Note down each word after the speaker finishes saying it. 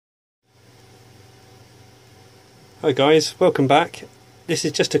Hi guys, welcome back. This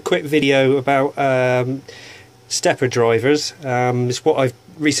is just a quick video about stepper drivers. It's what I've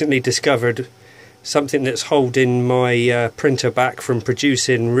recently discovered, something that's holding my printer back from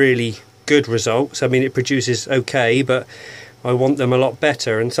producing really good results. I mean, it produces okay, but I want them a lot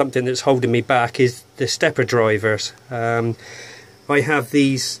better, and something that's holding me back is the stepper drivers. I have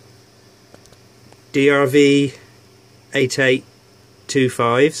these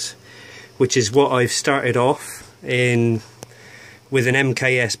Drv8825s, which is what I've started off with an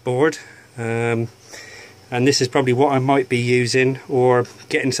MKS board, and this is probably what I might be using, or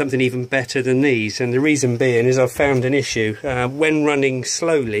getting something even better than these. And the reason being is I've found an issue when running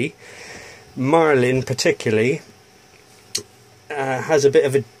slowly. Marlin particularly has a bit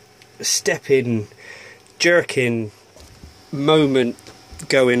of a stepping, jerking moment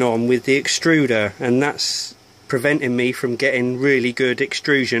going on with the extruder, and that's preventing me from getting really good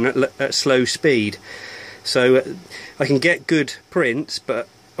extrusion at slow speed. So I can get good prints, but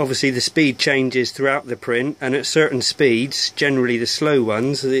obviously the speed changes throughout the print, and at certain speeds, generally the slow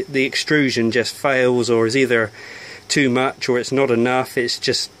ones, the extrusion just fails, or is either too much or it's not enough. It's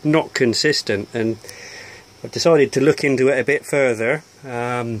just not consistent, and I've decided to look into it a bit further.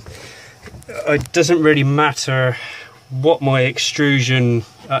 It doesn't really matter what my extrusion,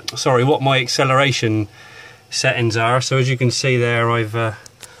 what my acceleration settings are. So as you can see there, I've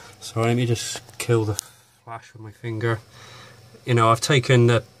sorry, let me just kill the flash with my finger. You know, I've taken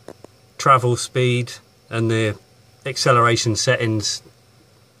the travel speed and the acceleration settings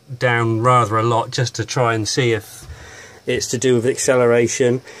down rather a lot, just to try and see if it's to do with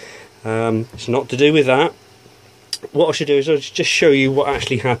acceleration. It's not to do with that. What I should do is I'll just show you what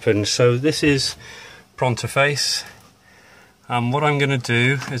actually happens. So this is Pronterface, and what I'm going to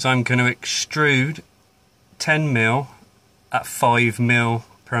do is I'm going to extrude 10mm at 5mm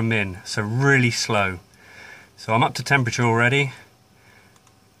per min, so really slow. So I'm up to temperature already.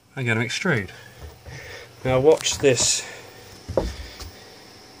 I'm going to extrude. Now watch this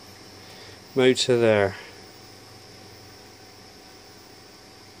motor there.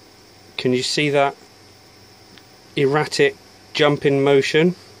 Can you see that erratic jumping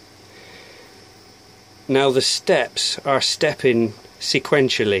motion? Now the steps are stepping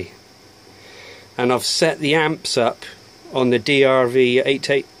sequentially, and I've set the amps up on the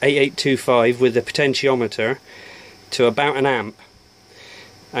Drv8825 with the potentiometer to about an amp,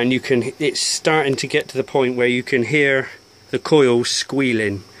 and it's starting to get to the point where you can hear the coils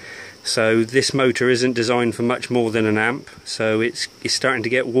squealing. So this motor isn't designed for much more than an amp, so it's starting to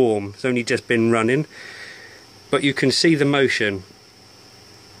get warm. It's only just been running, but you can see the motion.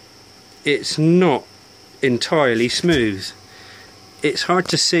 It's not entirely smooth. It's hard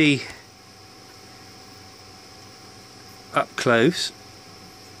to see up close.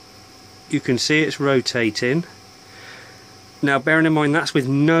 You can see it's rotating. Now bearing in mind that's with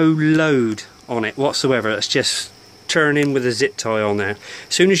no load on it whatsoever, it's just turning with a zip tie on there.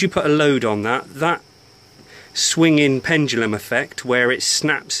 As soon as you put a load on that swinging pendulum effect where it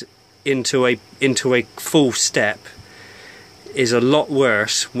snaps into a full step is a lot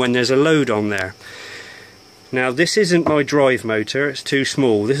worse when there's a load on there. Now this isn't my drive motor, it's too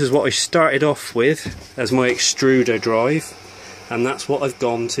small. This is what I started off with as my extruder drive, and that's what I've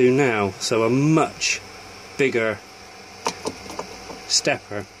gone to now. So a much bigger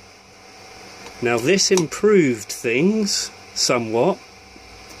stepper. Now this improved things somewhat,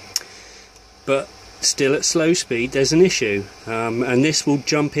 but still at slow speed there's an issue, and this will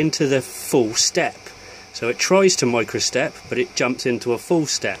jump into the full step. So it tries to micro step, but it jumps into a full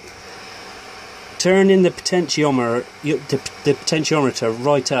step. Turning the potentiometer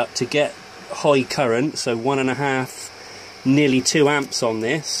right up to get high current, so 1.5, nearly 2 amps on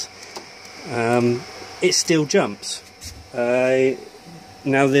this, it still jumps.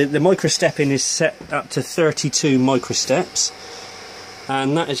 Now the micro stepping is set up to 32 micro steps,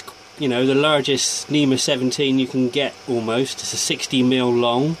 and that is, you know, the largest NEMA 17 you can get almost. It's a 60mm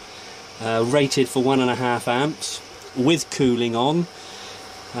long, rated for 1.5 amps with cooling on,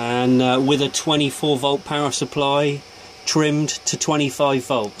 and with a 24 volt power supply trimmed to 25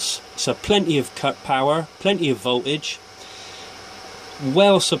 volts. So plenty of cut power, plenty of voltage,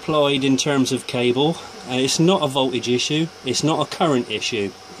 well supplied in terms of cable. It's not a voltage issue, it's not a current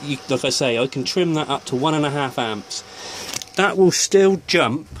issue. Like I say, I can trim that up to 1.5 amps. That will still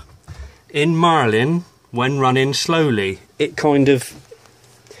jump in Marlin when running slowly. It kind of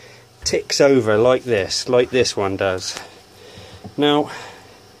ticks over like this one does. Now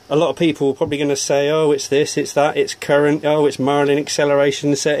a lot of people are probably going to say, oh, it's this, it's that, it's current, oh, it's Marlin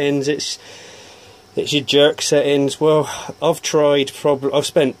acceleration settings, it's your jerk settings. Well, I've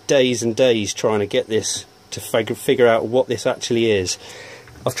spent days and days trying to get this to figure out what this actually is.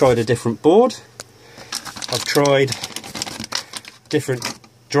 I've tried a different board, I've tried different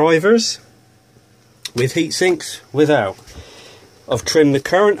drivers with heat sinks, without. I've trimmed the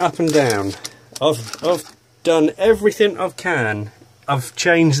current up and down. I've done everything I can. I've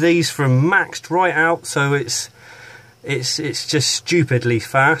changed these from maxed right out, so it's just stupidly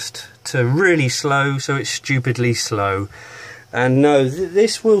fast, to really slow, so it's stupidly slow. And no,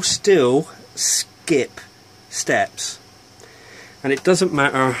 this will still skip steps, and it doesn't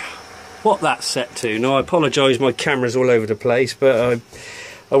matter what that's set to. Now, I apologise, my camera's all over the place, but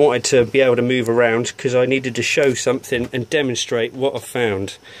I wanted to be able to move around because I needed to show something and demonstrate what I've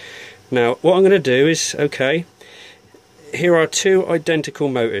found. Now, what I'm going to do is, okay, here are two identical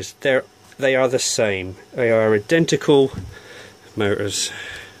motors. They are the same. They are identical motors.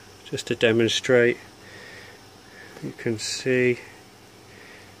 Just to demonstrate, you can see,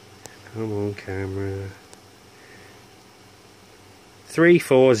 come on camera,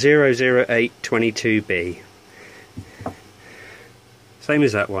 3400822B. Same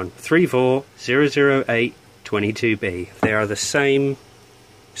as that one, 3400822B. They are the same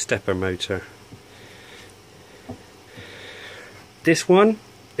stepper motor. This one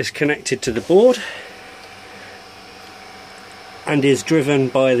is connected to the board and is driven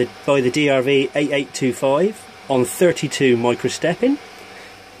by the Drv8825 on 32 microstepping,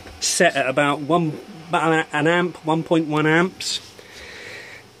 set at about an amp, 1.1 amps.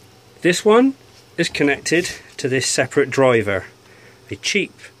 This one is connected to this separate driver, a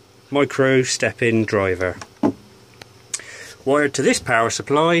cheap micro step-in driver, wired to this power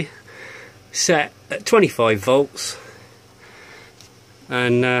supply, set at 25 volts,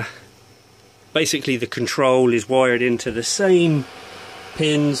 and basically the control is wired into the same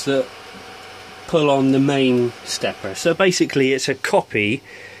pins that pull on the main stepper. So basically it's a copy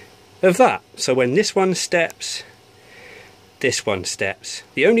of that. So when this one steps, this one steps.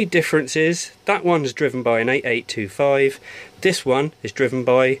 The only difference is that one's driven by an 8825, this one is driven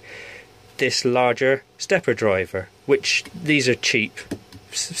by this larger stepper driver, which these are cheap,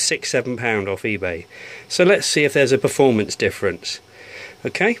 £6–7 off eBay. So let's see if there's a performance difference.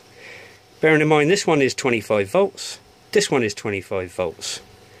 Okay, bearing in mind this one is 25 volts, this one is 25 volts.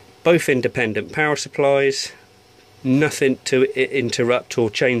 Both independent power supplies, nothing to interrupt or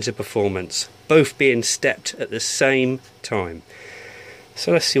change the performance. Both being stepped at the same time.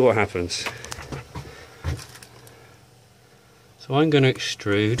 So let's see what happens. So I'm going to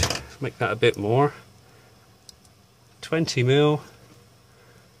extrude, make that a bit more. 20mm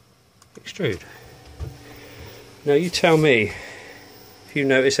extrude. Now you tell me if you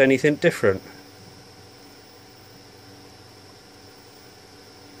notice anything different.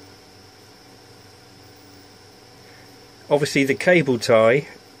 Obviously the cable tie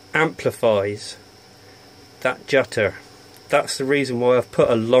amplifies that jutter. That's the reason why I've put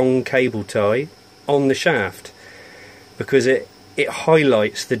a long cable tie on the shaft, because it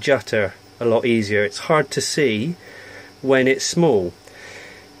highlights the jutter a lot easier. It's hard to see when it's small.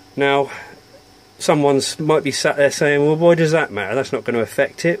 Now someone might be sat there saying, well, why does that matter? That's not going to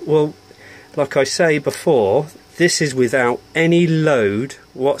affect it. Well, like I say before, this is without any load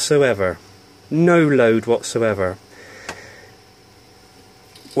whatsoever. No load whatsoever.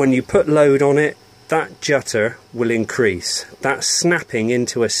 When you put load on it, that jutter will increase. That snapping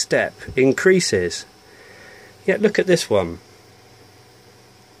into a step increases. Yet look at this one.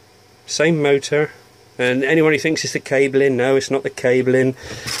 Same motor. And anyone who thinks it's the cabling, no, it's not the cabling.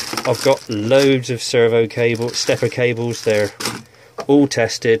 I've got loads of servo cables, stepper cables. They're all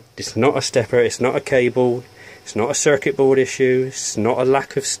tested. It's not a stepper, it's not a cable, it's not a circuit board issue, it's not a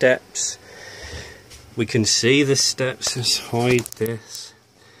lack of steps. We can see the steps. Let's hide this.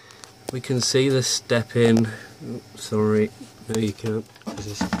 We can see the step in. Oh, sorry, no you can't, because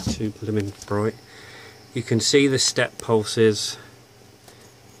it's too blooming bright. You can see the step pulses.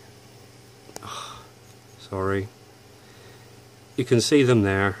 Oh, sorry. You can see them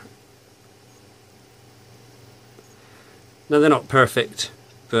there. Now they're not perfect,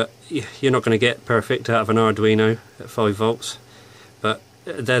 but you're not going to get perfect out of an Arduino at 5 volts. But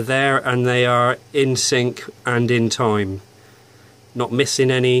they're there and they are in sync and in time. Not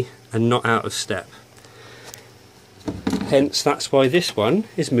missing any and not out of step. Hence that's why this one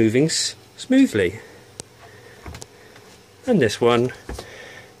is moving smoothly. And this one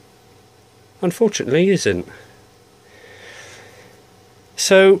unfortunately isn't.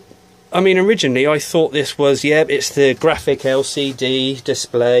 So, I mean, originally I thought this was, yeah, it's the graphic LCD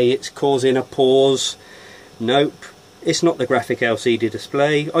display, it's causing a pause. Nope, it's not the graphic LCD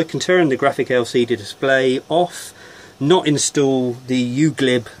display. I can turn the graphic LCD display off, not install the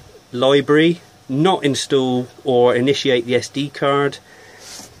uglib library not install or initiate the SD card,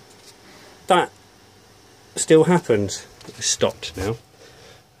 that still happens. It's stopped now.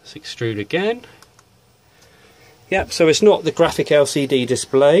 Let's extrude again. Yep, so it's not the graphic LCD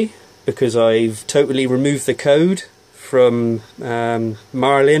display because I've totally removed the code from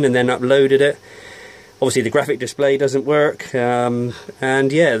Marlin and then uploaded it. Obviously the graphic display doesn't work, and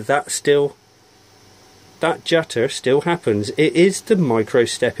yeah, that jutter still happens. It is the micro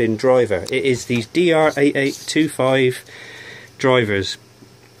step-in driver. It is these Drv8825 drivers.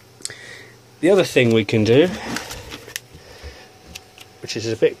 The other thing we can do, which is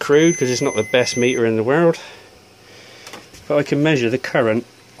a bit crude because it's not the best meter in the world, but I can measure the current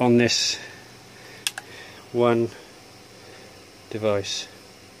on this one device.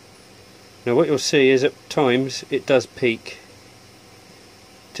 Now what you'll see is at times it does peak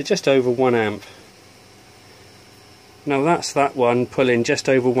to just over 1 amp. Now that's that one pulling just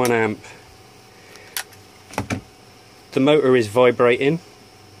over 1 amp. The motor is vibrating.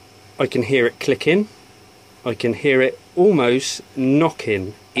 I can hear it clicking. I can hear it almost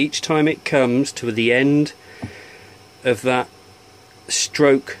knocking each time it comes to the end of that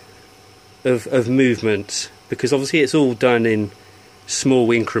stroke of movement, because obviously it's all done in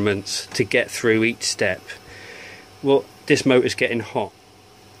small increments to get through each step. Well, this motor's getting hot.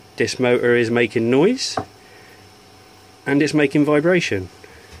 This motor is making noise and it's making vibration.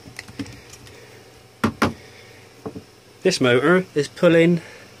 This motor is pulling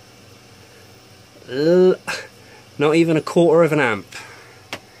not even 1/4 of an amp.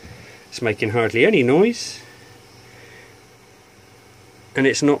 It's making hardly any noise, and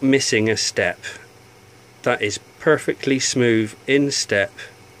it's not missing a step. That is perfectly smooth in step,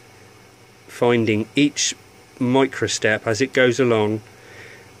 finding each micro step as it goes along,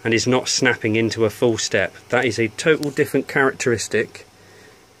 and is not snapping into a full step. That is a total different characteristic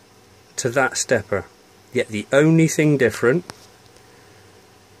to that stepper. Yet the only thing different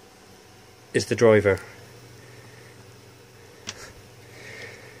is the driver.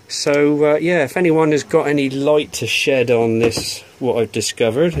 So yeah, if anyone has got any light to shed on this, what I've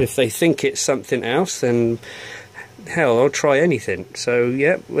discovered, if they think it's something else, then hell, I'll try anything. So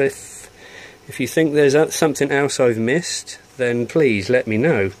yeah, if you think there's something else I've missed, then please let me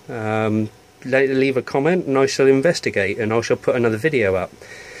know. Leave a comment and I shall investigate, and I shall put another video up.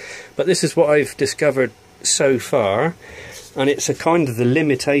 But this is what I've discovered so far, and it's a kind of the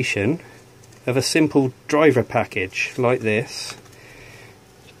limitation of a simple driver package like this,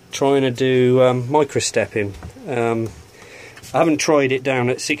 trying to do micro stepping. I haven't tried it down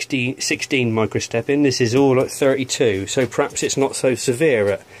at 16 micro stepping. This is all at 32, so perhaps it's not so severe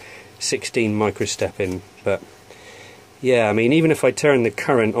at 16 micro stepping. But yeah, I mean, even if I turn the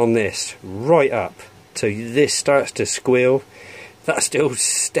current on this right up to this starts to squeal, that still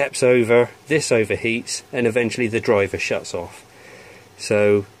steps over, this overheats, and eventually the driver shuts off.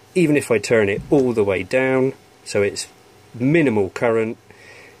 So even if I turn it all the way down, so it's minimal current,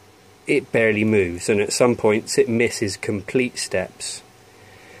 it barely moves, and at some points it misses complete steps.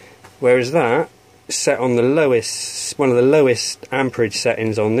 Whereas that, set on the lowest, one of the lowest amperage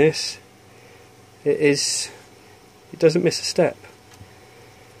settings on this, it doesn't miss a step.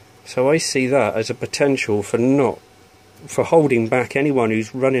 So I see that as a potential for holding back anyone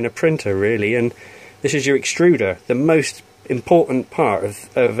who's running a printer, really. And this is your extruder, the most important part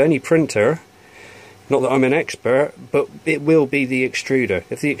of any printer. Not that I'm an expert, but it will be the extruder.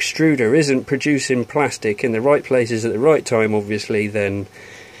 If the extruder isn't producing plastic in the right places at the right time, obviously, then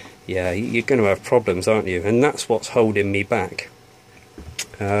yeah, you're going to have problems, aren't you? And that's what's holding me back.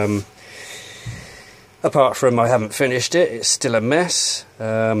 Apart from I haven't finished it, it's still a mess.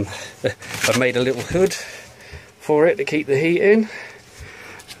 I've made a little hood for it to keep the heat in.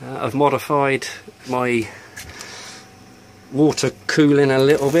 I've modified my water cooling a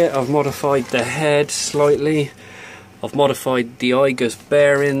little bit. I've modified the head slightly. I've modified the Igus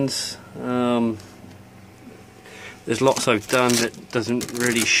bearings. There's lots I've done that doesn't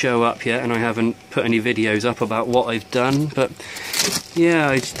really show up yet, and I haven't put any videos up about what I've done. But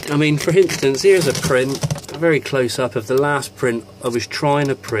yeah, I mean, for instance, here's a print, a very close up of the last print I was trying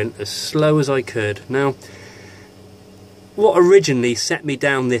to print as slow as I could. Now, what originally set me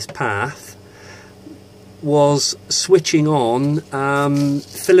down this path was switching on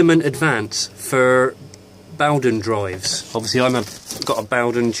filament advance for Bowden drives. Obviously I've got a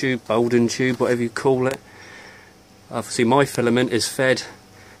Bowden tube, whatever you call it. Obviously my filament is fed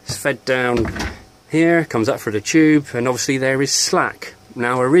down here, comes up for the tube, and obviously there is slack.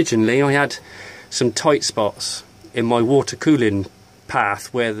 Now originally I had some tight spots in my water cooling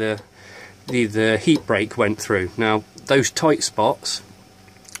path where the heat break went through. Now those tight spots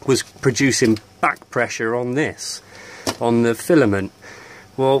was producing back pressure on this, on the filament.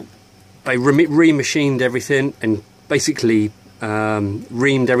 Well, I remachined everything and basically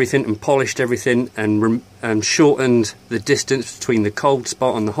reamed everything and polished everything and shortened the distance between the cold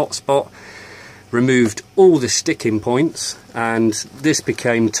spot and the hot spot, removed all the sticking points, and this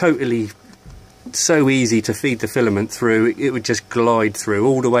became totally so easy to feed the filament through. It would just glide through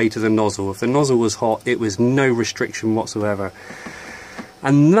all the way to the nozzle. If the nozzle was hot, it was no restriction whatsoever.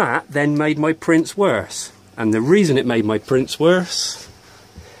 And that then made my prints worse. And the reason it made my prints worse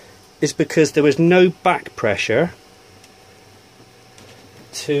is because there was no back pressure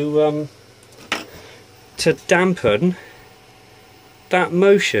to dampen that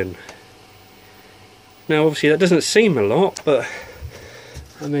motion. Now obviously that doesn't seem a lot, but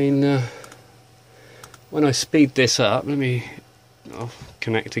I mean when I speed this up, I'll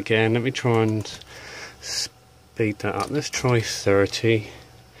connect again, let me try and speed that up. Let's try 30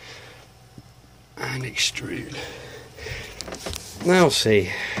 and extrude. Now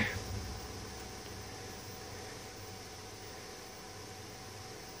see.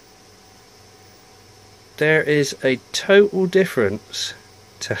 There is a total difference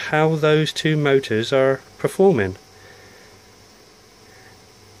to how those two motors are performing.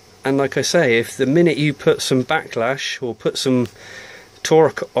 And like I say, if the minute you put some backlash or put some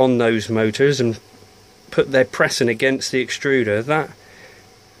torque on those motors and put their pressing against the extruder,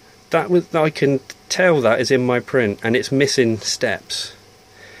 I can tell that is in my print and it's missing steps.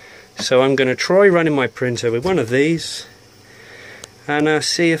 So I'm going to try running my printer with one of these and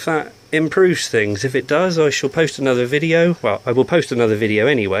see if that improves things. If it does, I shall post another video. Well, I will post another video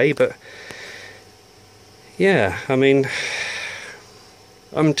anyway, but yeah, I mean,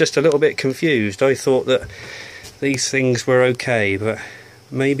 I'm just a little bit confused. I thought that these things were okay, but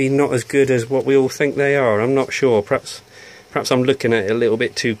maybe not as good as what we all think they are. I'm not sure. Perhaps I'm looking at it a little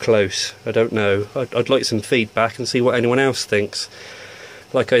bit too close. I don't know. I'd like some feedback and see what anyone else thinks.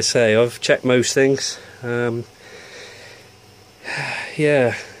 Like I say, I've checked most things.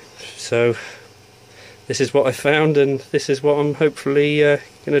 Yeah, so this is what I found, and this is what I'm hopefully going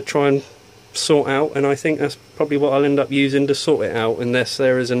to try and sort out, and I think that's probably what I'll end up using to sort it out, unless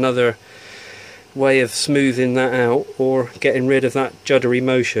there is another way of smoothing that out or getting rid of that juddery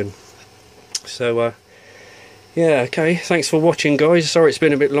motion. So yeah, okay, thanks for watching, guys. Sorry it's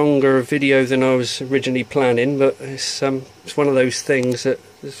been a bit longer a video than I was originally planning, but it's one of those things that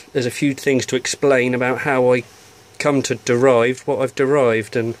there's a few things to explain about how I come to derive what I've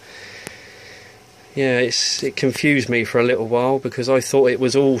derived, and yeah, it confused me for a little while because I thought it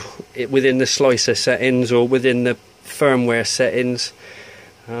was all within the slicer settings or within the firmware settings.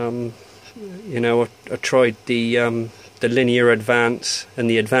 You know, I tried the linear advance and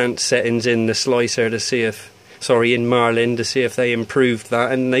the advanced settings in the slicer to see if, in Marlin, to see if they improved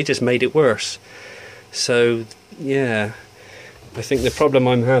that, and they just made it worse. So yeah, I think the problem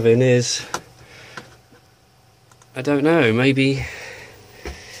I'm having is, I don't know, maybe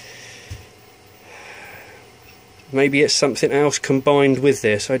it's something else combined with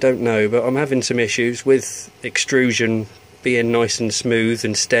this, I don't know, but I'm having some issues with extrusion being nice and smooth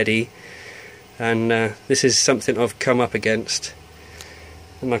and steady, and this is something I've come up against.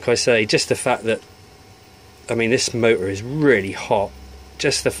 And like I say, just the fact that, I mean, this motor is really hot,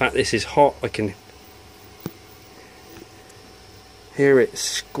 just the fact this is hot, I can hear it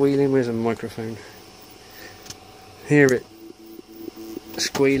squealing. Where's the microphone? Hear it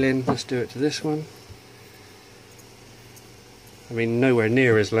squealing. Let's do it to this one. I mean, nowhere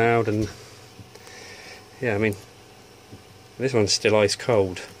near as loud, and yeah, I mean, this one's still ice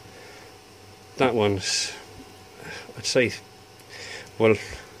cold. That one's, I'd say, well,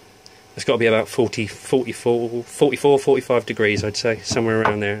 it's got to be about 44, 45 degrees, I'd say, somewhere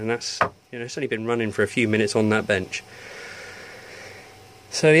around there, and that's, you know, it's only been running for a few minutes on that bench.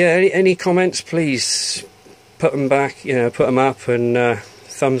 So yeah, any comments, please put them back, you know, put them up, and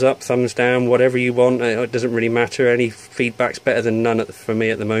thumbs up, thumbs down, whatever you want. It doesn't really matter. Any feedback's better than none for me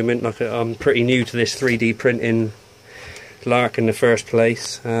at the moment. Like, I'm pretty new to this 3D printing lark in the first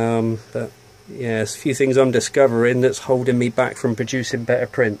place, but yeah, there's a few things I'm discovering that's holding me back from producing better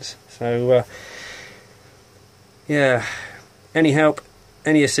prints. So yeah, any help,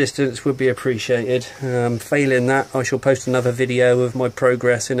 any assistance would be appreciated. Failing that, I shall post another video of my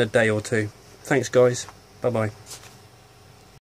progress in a day or two. Thanks guys, bye bye.